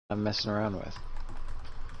I'm messing around with.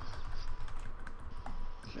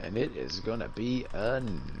 And it is gonna be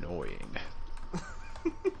annoying.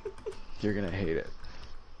 You're gonna hate it.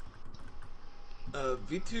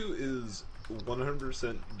 V2 is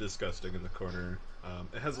 100% disgusting in the corner.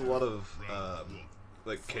 It has a lot of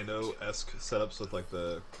like Kano-esque setups with like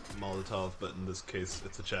the Molotov, but in this case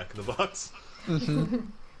it's a Jack-in-the-Box. Mm-hmm.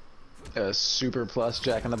 A super plus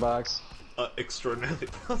Jack-in-the-Box. Extraordinarily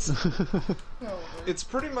plus. It's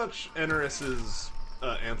pretty much Nereus's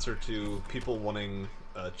answer to people wanting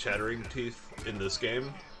chattering teeth in this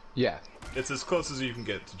game. Yeah. It's as close as you can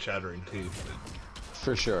get to chattering teeth.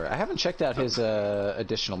 For sure. I haven't checked out his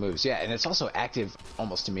additional moves. Yeah, and it's also active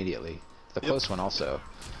almost immediately. The close one also.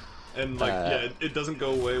 And like, yeah, it doesn't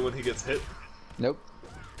go away when he gets hit. Nope.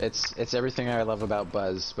 It's everything I love about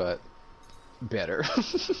Buzz, but better.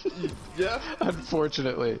 Yeah.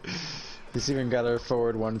 Unfortunately. He's even got a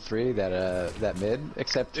forward 1-3 that mid,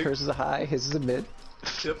 except hers is a high, his is a mid.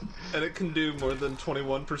 Yep, and it can do more than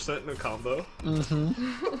 21% in a combo.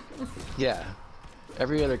 Mm-hmm. Yeah.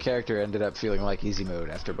 Every other character ended up feeling like easy mode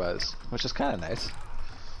after Buzz, which is kind of nice.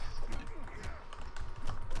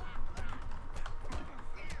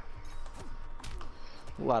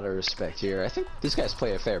 A lot of respect here. I think these guys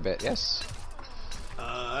play a fair bit, yes?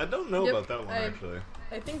 I don't know about that one, actually.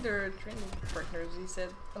 I think they're training partners, he said.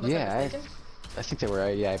 Yeah, I think they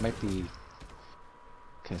were. Yeah, I might be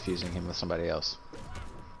confusing him with somebody else.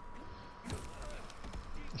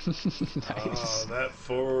 Nice. Oh, that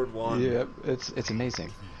forward one. Yep, it's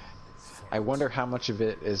amazing. I wonder how much of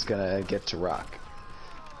it is gonna get to rock,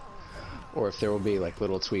 or if there will be like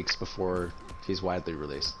little tweaks before he's widely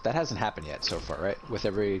released. That hasn't happened yet so far, right? With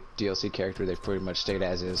every DLC character, they've pretty much stayed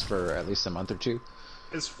as is for at least a month or two.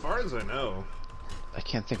 As far as I know. I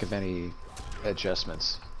can't think of any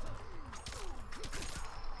adjustments.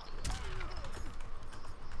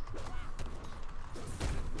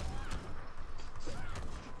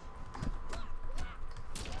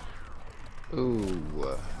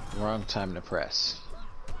 Ooh, wrong time to press.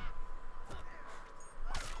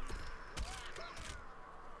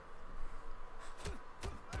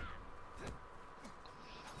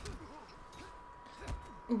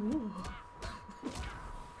 Ooh.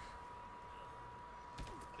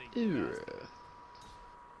 Ew.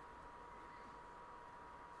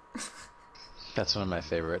 That's one of my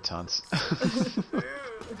favorite taunts.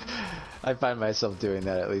 I find myself doing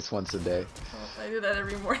that at least once a day. Oh, I do that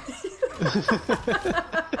every morning.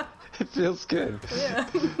 It feels good. Yeah.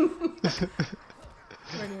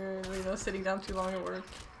 When you're, sitting down too long at work,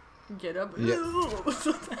 get up. Yeah.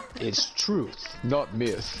 It's truth, not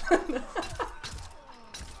myth.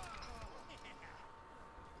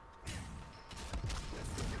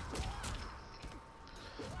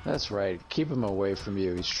 That's right. Keep him away from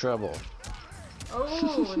you. He's trouble.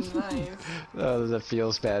 Oh, nice. Oh, that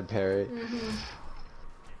feels bad parry. Mm-hmm.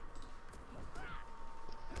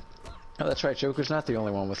 Oh, that's right. Joker's not the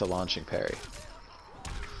only one with a launching parry.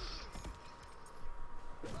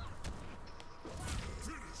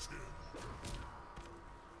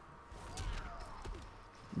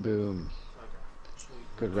 Boom.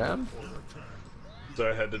 Good round. So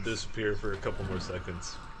I had to disappear for a couple more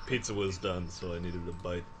seconds. Pizza was done, so I needed a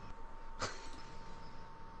bite.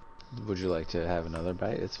 Would you like to have another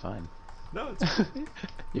bite? It's fine. No, it's fine.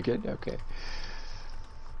 You good? Okay.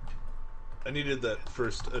 I needed that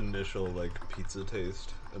first initial, like, pizza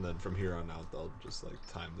taste, and then from here on out, I'll just, like,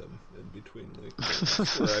 time them in between, like,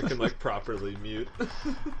 where I can, like, properly mute.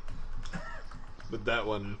 But that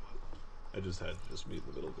one, I just had to just mute in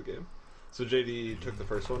the middle of the game. So JDE took the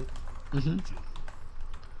first one? Mm-hmm.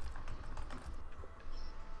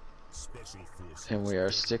 And we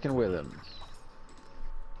are sticking with him.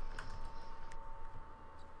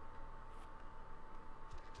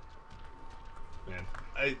 Man,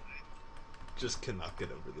 I just cannot get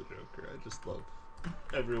over the Joker. I just love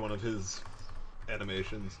every one of his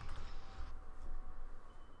animations.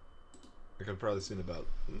 Like, I've probably seen about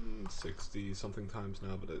 60 something times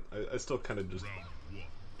now, but I still kind of just,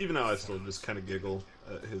 even now I still just kind of giggle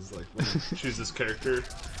at his, like, when he chooses his character,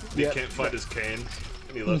 he can't find his cane,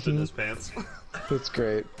 and he left it in his pants. That's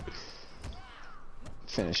great.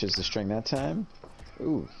 Finishes the string that time.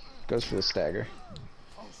 Ooh, goes for the stagger.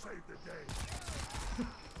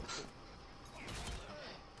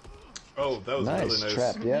 Oh, that was nice, really nice.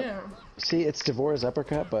 Trap, yep. Yeah. See, it's Devorah's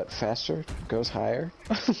uppercut, but faster, goes higher.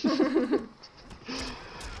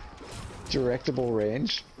 Directable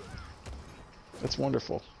range. That's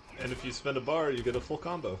wonderful. And if you spend a bar, you get a full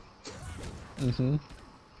combo. Mm-hmm.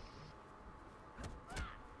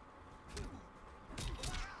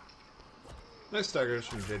 Nice staggers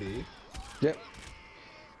from JDE. Yep.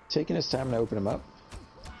 taking his time to open them up.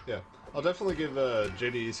 Yeah, I'll definitely give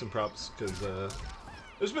JDE some props because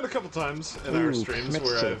there's been a couple times in our streams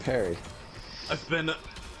where I've been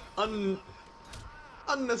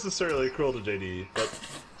unnecessarily cruel to JDE, but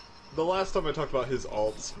the last time I talked about his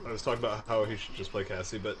alts, I was talking about how he should just play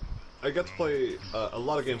Cassie, but I got to play a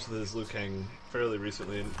lot of games with his Liu Kang fairly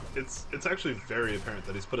recently, and it's actually very apparent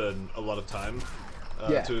that he's put in a lot of time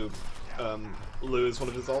to lose one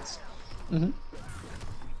of his alts. Mm-hmm.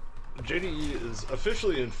 JDE is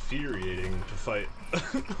officially infuriating to fight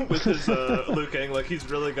with his Liu Kang. Like, he's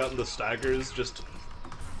really gotten the staggers, just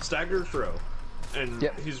stagger throw, and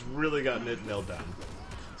he's really gotten it nailed down.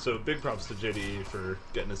 So big props to JDE for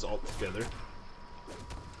getting his ult together.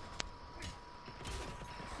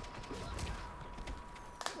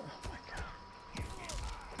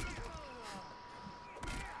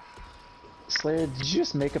 Slayer, did you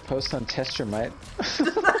just make a post on Test Your Might?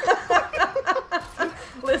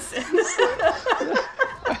 Listen.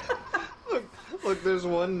 Look, there's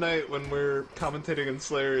one night when we're commentating and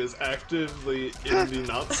Slayer is actively in the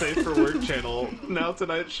Not Safe for Work channel. Now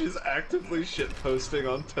tonight she's actively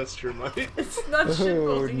shitposting on Test Your Might. It's not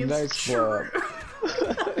shitposting, nice it's true.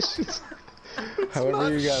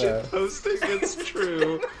 However you gotta... shitposting, it's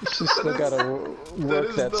true. She's still gotta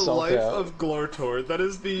work that salt out. That is the life of Glortor. That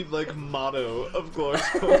is the, like, motto of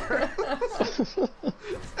Glortor.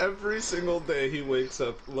 Every single day he wakes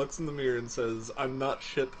up, looks in the mirror and says, I'm not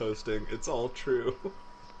shitposting, it's all true.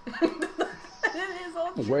 It is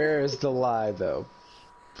all true. Where is the lie, though?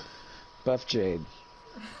 Buff Jade.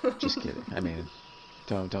 Just kidding. I mean,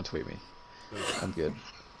 don't tweet me. I'm good.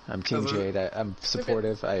 I'm Team Jade. I'm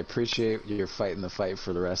supportive. I appreciate you're fighting the fight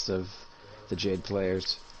for the rest of the Jade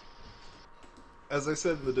players. As I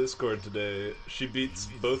said in the Discord today, she beats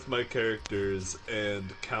both my characters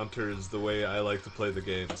and counters the way I like to play the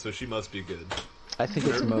game, so she must be good. I think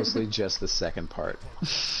it's mostly just the second part.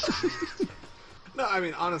 No, I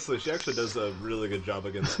mean, honestly, she actually does a really good job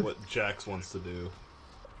against what Jax wants to do.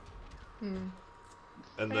 And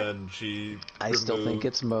then she I still think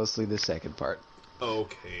it's mostly the second part.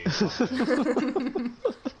 Okay.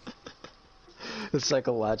 The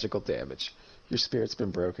psychological damage. Your spirit's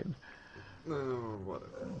been broken. No,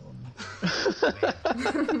 whatever.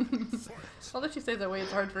 I'll let you say that way.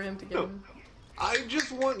 It's hard for him to get him. I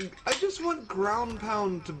just want ground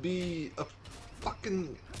pound to be a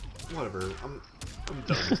fucking whatever. I'm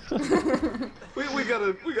done. we got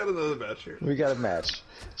another match here. We got a match.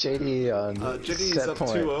 JDE on JDE's set up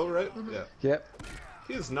point. 2-0, right? Yeah. Yep.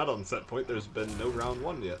 He is not on set point. There's been no round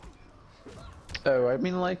 1 yet. Oh, I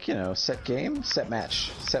mean, like, you know, set game, set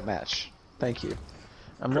match, set match. Thank you.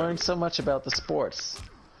 I'm learning so much about the sports.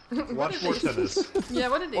 Watch more tennis. Yeah,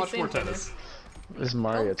 what did they Watch say? more tennis. Does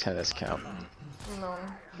Mario Tennis count? No.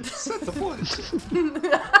 Set the point.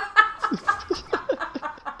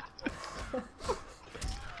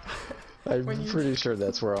 I'm pretty sure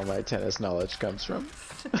that's where all my tennis knowledge comes from.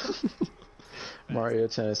 Mario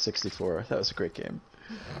Tennis 64. That was a great game.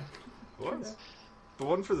 It was. The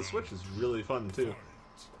one for the Switch is really fun, too.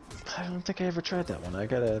 I don't think I ever tried that one. I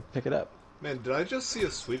gotta pick it up. Man, did I just see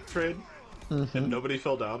a sweep trade? And nobody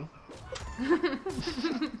fell down?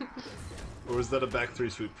 Or was that a back 3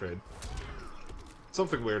 sweep trade?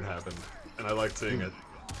 Something weird happened, and I liked seeing it.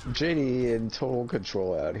 JDE in total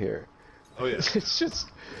control out here. Oh yeah. It's just...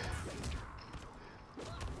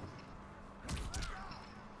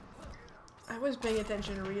 I was paying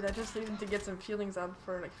attention to Reed. I just needed to get some feelings out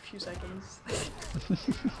for like a few seconds.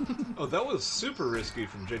 Oh, that was super risky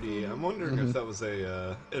from JDE. I'm wondering if that was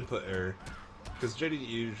a input error. Because JDE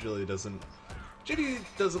usually doesn't... JDE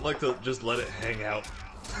doesn't like to just let it hang out.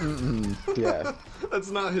 Yeah.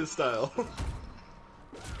 That's not his style.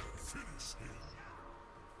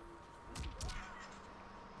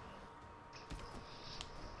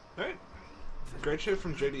 Alright. Great show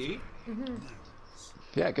from JDE.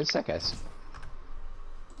 Yeah, good set, guys.